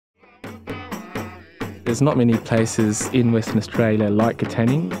There's not many places in Western Australia like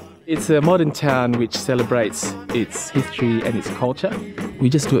Katanning. It's a modern town which celebrates its history and its culture. We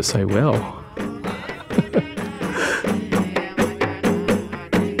just do it so well.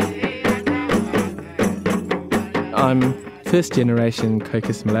 I'm first generation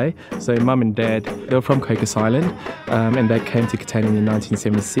Cocos Malay, so mum and dad, they were from Cocos Island and they came to Katanning in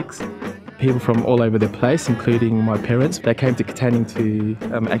 1976. People from all over the place, including my parents, they came to Katanning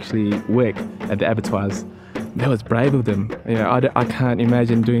to actually work at the abattoirs. That was brave of them. You know, I can't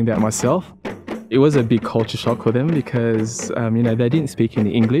imagine doing that myself. It was a big culture shock for them because you know, they didn't speak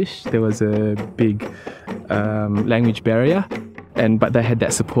any English. There was a big language barrier, but they had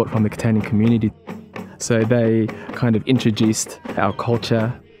that support from the Katanning community. So they kind of introduced our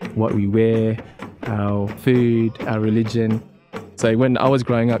culture, what we wear, our food, our religion. So when I was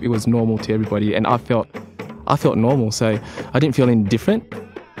growing up, it was normal to everybody, and I felt normal, so I didn't feel any different.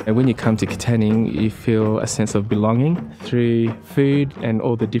 And when you come to Katanning, you feel a sense of belonging through food and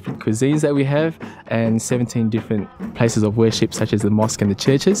all the different cuisines that we have, and 17 different places of worship, such as the mosque and the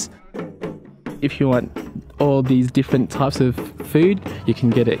churches. If you want all these different types of food, you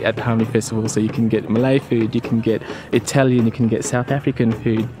can get it at the Harmony Festival. So you can get Malay food, you can get Italian, you can get South African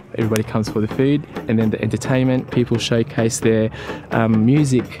food. Everybody comes for the food. And then the entertainment, people showcase their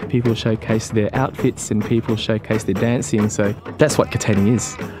music, people showcase their outfits, and people showcase their dancing. So that's what Katanning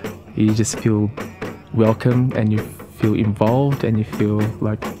is. You just feel welcome, and you feel involved, and you feel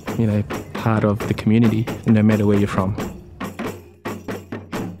like, you know, part of the community, no matter where you're from.